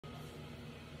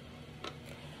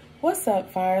What's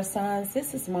up, fire signs?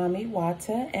 This is Mami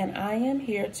Wata, and I am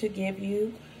here to give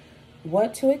you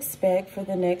what to expect for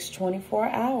the next 24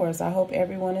 hours. I hope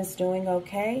everyone is doing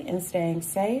okay and staying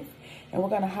safe, and we're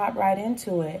going to hop right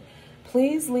into it.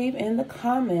 Please leave in the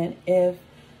comment if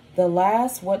the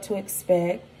last what to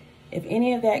expect, if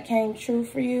any of that came true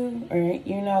for you, or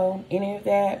any of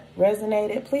that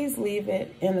resonated. Please leave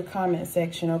it in the comment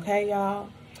section, okay, y'all?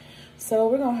 So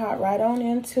we're going to hop right on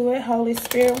into it. Holy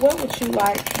Spirit, what would you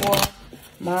like for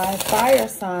my fire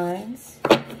signs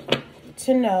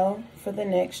to know for the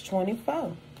next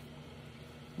 24?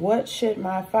 What should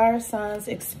my fire signs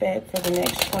expect for the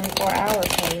next 24 hours,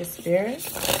 Holy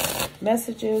Spirit?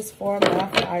 Messages for my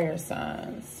fire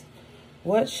signs.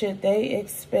 What should they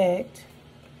expect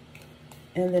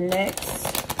in the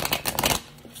next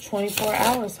 24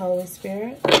 hours, Holy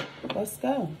Spirit? Let's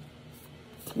go.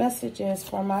 Messages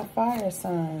for my fire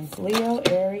signs, Leo,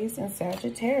 Aries, and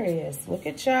Sagittarius. Look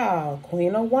at y'all,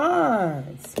 Queen of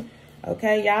Wands.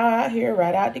 Okay, y'all out here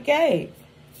right out the gate.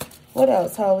 What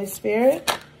else, Holy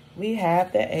Spirit? We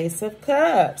have the Ace of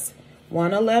Cups.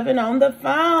 111 on the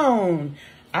phone.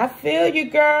 I feel you,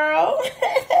 girl.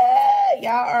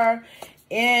 Y'all are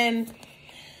in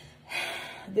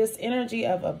this energy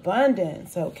of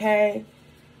abundance, okay?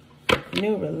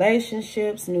 New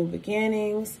relationships, new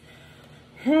beginnings.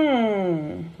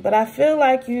 But I feel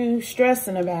like you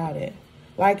stressing about it.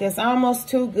 Like it's almost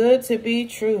too good to be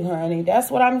true, honey. That's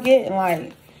what I'm getting.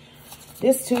 Like,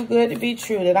 this too good to be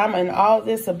true, that I'm in all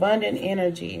this abundant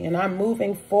energy and I'm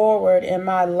moving forward in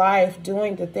my life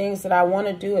doing the things that I want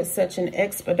to do at such an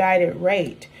expedited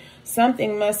rate.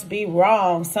 Something must be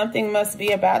wrong. Something must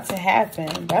be about to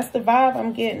happen. That's the vibe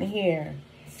I'm getting here.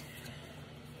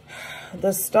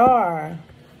 The Star.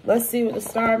 Let's see what the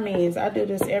star means. I do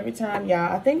this every time,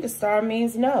 y'all. I think the star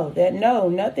means no. That no,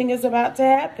 nothing is about to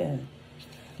happen.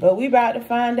 But we about to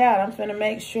find out. I'm finna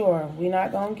make sure. We're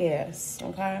not gonna guess,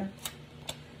 okay?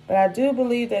 But I do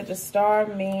believe that the star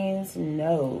means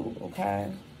no,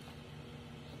 okay?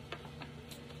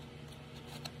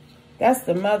 That's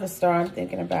the mother star I'm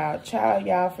thinking about. Child,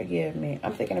 y'all forgive me.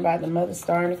 I'm thinking about the mother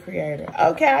star and the creator.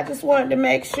 Okay, I just wanted to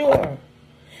make sure.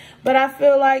 But I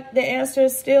feel like the answer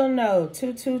is still no.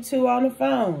 222 on the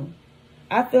phone.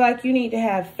 I feel like you need to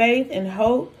have faith and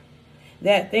hope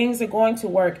that things are going to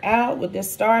work out with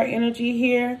this star energy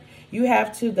here. You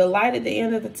have to, the light at the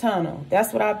end of the tunnel.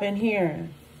 That's what I've been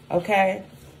hearing, okay?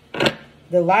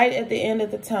 The light at the end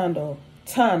of the tunnel.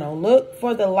 Look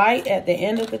for the light at the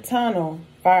end of the tunnel,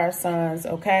 fire signs,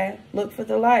 okay? Look for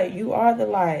the light. You are the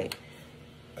light.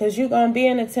 Because you're going to be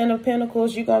in the Ten of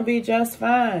Pentacles. You're going to be just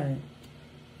fine.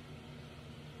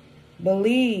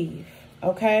 Believe,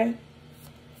 okay?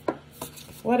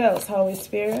 What else, Holy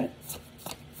Spirit?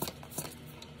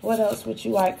 What else would you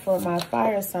like for my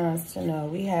fire signs to know?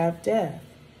 We have death.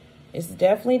 It's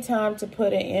definitely time to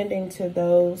put an ending to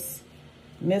those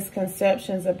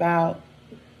misconceptions about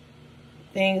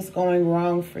things going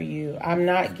wrong for you. I'm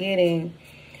not getting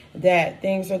that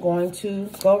things are going to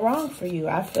go wrong for you.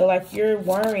 I feel like you're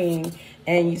worrying,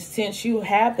 and since you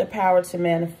have the power to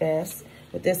manifest,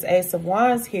 with this Ace of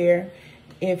Wands here,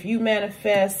 if you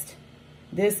manifest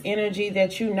this energy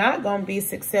that you're not going to be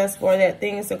successful or that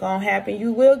things are going to happen,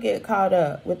 you will get caught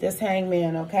up with this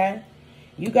Hangman, okay?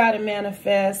 You got to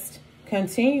manifest,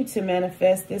 continue to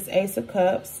manifest this Ace of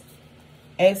Cups,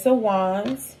 Ace of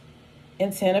Wands,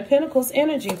 and Ten of Pentacles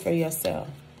energy for yourself,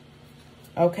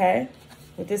 okay?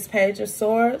 With this Page of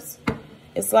Swords,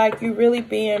 it's like you're really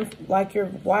being, like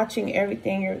you're watching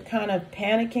everything. You're kind of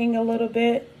panicking a little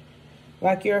bit.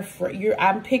 Like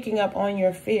I'm picking up on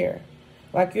your fear.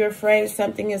 Like you're afraid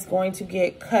something is going to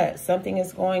get cut. Something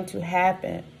is going to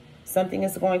happen. Something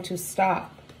is going to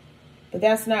stop. But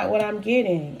that's not what I'm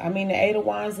getting. I mean, the Eight of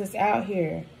Wands is out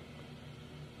here,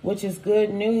 which is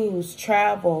good news,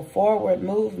 travel, forward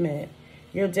movement.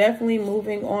 You're definitely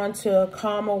moving on to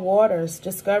calmer waters,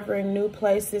 discovering new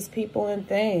places, people, and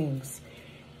things.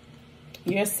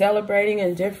 You're celebrating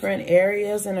in different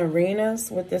areas and arenas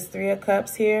with this Three of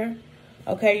Cups here.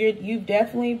 Okay, you've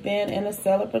definitely been in a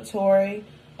celebratory,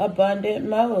 abundant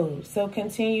mode. So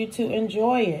continue to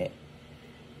enjoy it.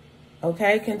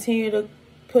 Okay, continue to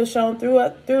push on through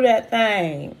that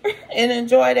thing and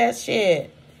enjoy that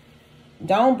shit.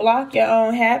 Don't block your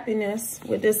own happiness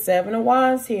with this Seven of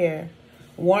Wands here.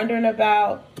 Wondering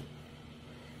about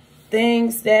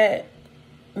things that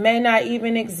may not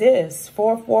even exist.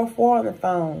 444 on the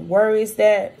phone. Worries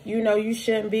that, you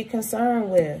shouldn't be concerned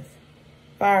with.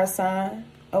 Fire sign,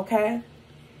 okay?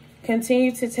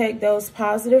 Continue to take those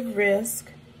positive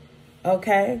risks,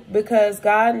 okay? Because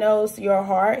God knows your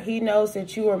heart. He knows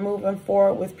that you are moving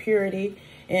forward with purity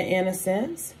and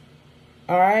innocence,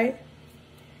 All right?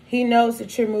 He knows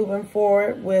that you're moving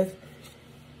forward with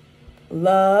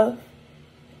love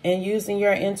and using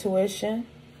your intuition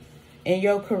and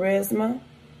your charisma.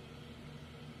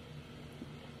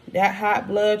 That hot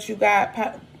blood you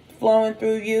got flowing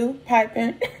through you,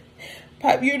 piping.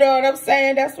 You know what I'm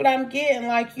saying? That's what I'm getting.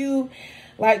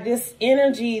 Like this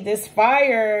energy, this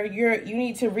fire, you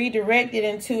need to redirect it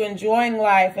into enjoying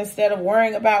life instead of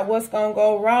worrying about what's going to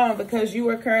go wrong, because you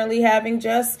are currently having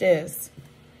justice.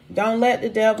 Don't let the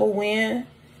devil win.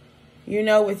 You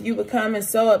know, with you becoming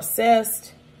so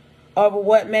obsessed over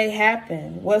what may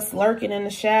happen, what's lurking in the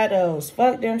shadows.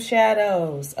 Fuck them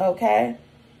shadows, okay?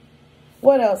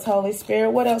 What else, Holy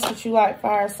Spirit? What else would you like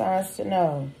fire signs to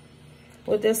know?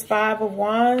 With this 5 of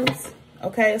Wands,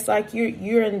 okay, it's like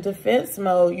you're in defense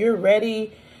mode. You're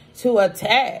ready to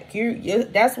attack.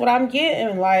 That's what I'm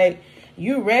getting. Like,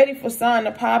 you ready for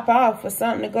something to pop off, for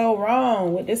something to go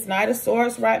wrong. With this Knight of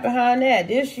Swords right behind that.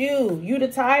 This you the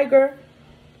tiger.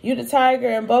 You the tiger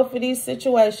in both of these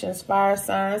situations, fire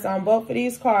signs. On both of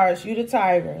these cards, you the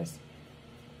tigers.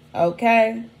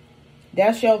 Okay?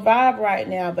 That's your vibe right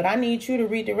now. But I need you to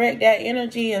redirect that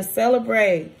energy and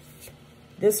celebrate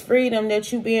this freedom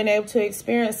that you being able to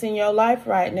experience in your life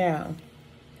right now.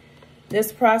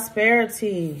 This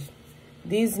prosperity.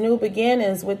 These new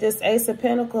beginnings with this Ace of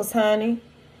Pentacles, honey.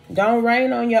 Don't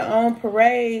rain on your own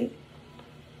parade.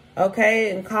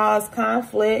 Okay? And cause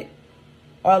conflict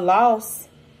or loss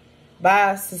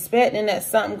by suspecting that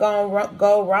something gonna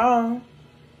go wrong.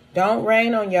 Don't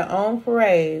rain on your own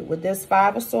parade with this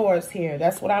 5 of Swords here.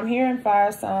 That's what I'm hearing,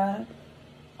 fire sign.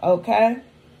 Okay?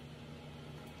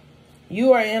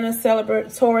 You are in a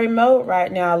celebratory mode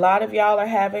right now. A lot of y'all are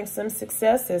having some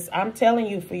successes. I'm telling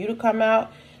you, for you to come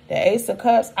out the Ace of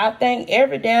Cups, I thank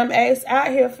every damn ace out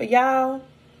here for y'all.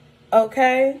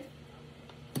 Okay?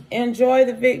 Enjoy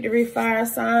the victory, fire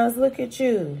signs. Look at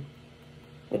you.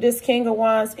 With this King of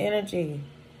Wands energy.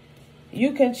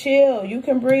 You can chill. You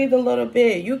can breathe a little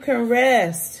bit. You can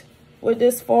rest with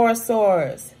this 4 of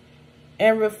Swords.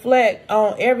 And reflect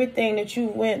on everything that you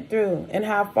went through and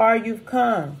how far you've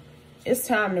come. It's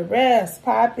time to rest,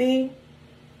 Poppy.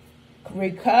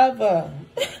 Recover.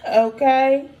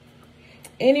 Okay?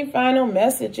 Any final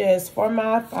messages for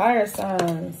my fire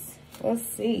signs? Let's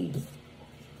see.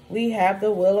 We have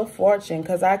the Wheel of Fortune,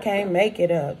 because I can't make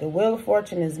it up. The Wheel of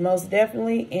Fortune is most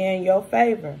definitely in your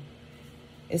favor.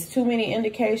 It's too many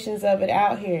indications of it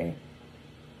out here.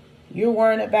 You're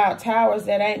worrying about towers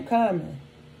that ain't coming.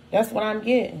 That's what I'm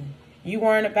getting. You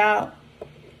worrying about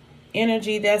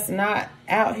energy that's not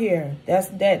out here.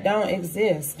 That don't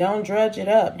exist. Don't drudge it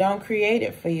up. Don't create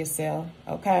it for yourself.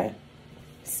 Okay?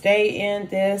 Stay in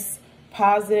this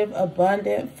positive,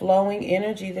 abundant, flowing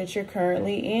energy that you're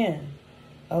currently in.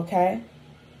 Okay?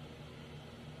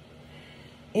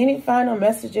 Any final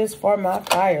messages for my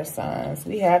fire signs?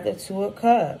 We have the 2 of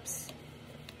Cups.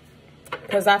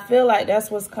 Because I feel like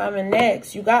that's what's coming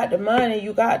next. You got the money,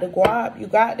 you got the guap, you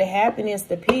got the happiness,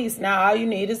 the peace. Now all you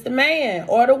need is the man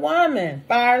or the woman,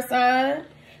 fire sign.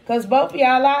 Because both of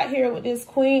y'all out here with this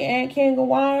Queen and King of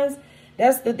Wands,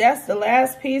 that's the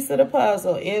last piece of the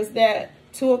puzzle, is that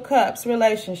 2 of Cups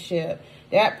relationship,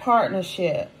 that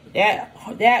partnership,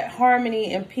 that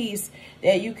harmony and peace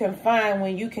that you can find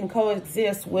when you can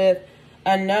coexist with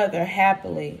another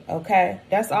happily, okay?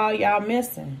 That's all y'all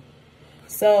missing.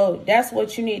 So that's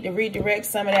what you need to redirect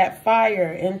some of that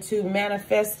fire into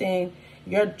manifesting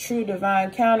your true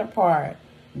divine counterpart.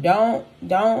 Don't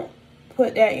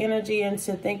put that energy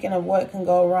into thinking of what can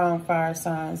go wrong, fire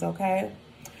signs, okay?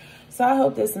 So I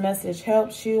hope this message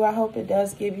helps you. I hope it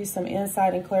does give you some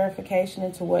insight and clarification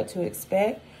into what to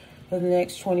expect for the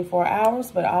next 24 hours.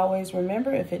 But always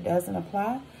remember, if it doesn't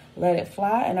apply, let it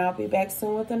fly. And I'll be back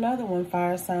soon with another one,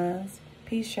 fire signs.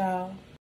 Peace, y'all.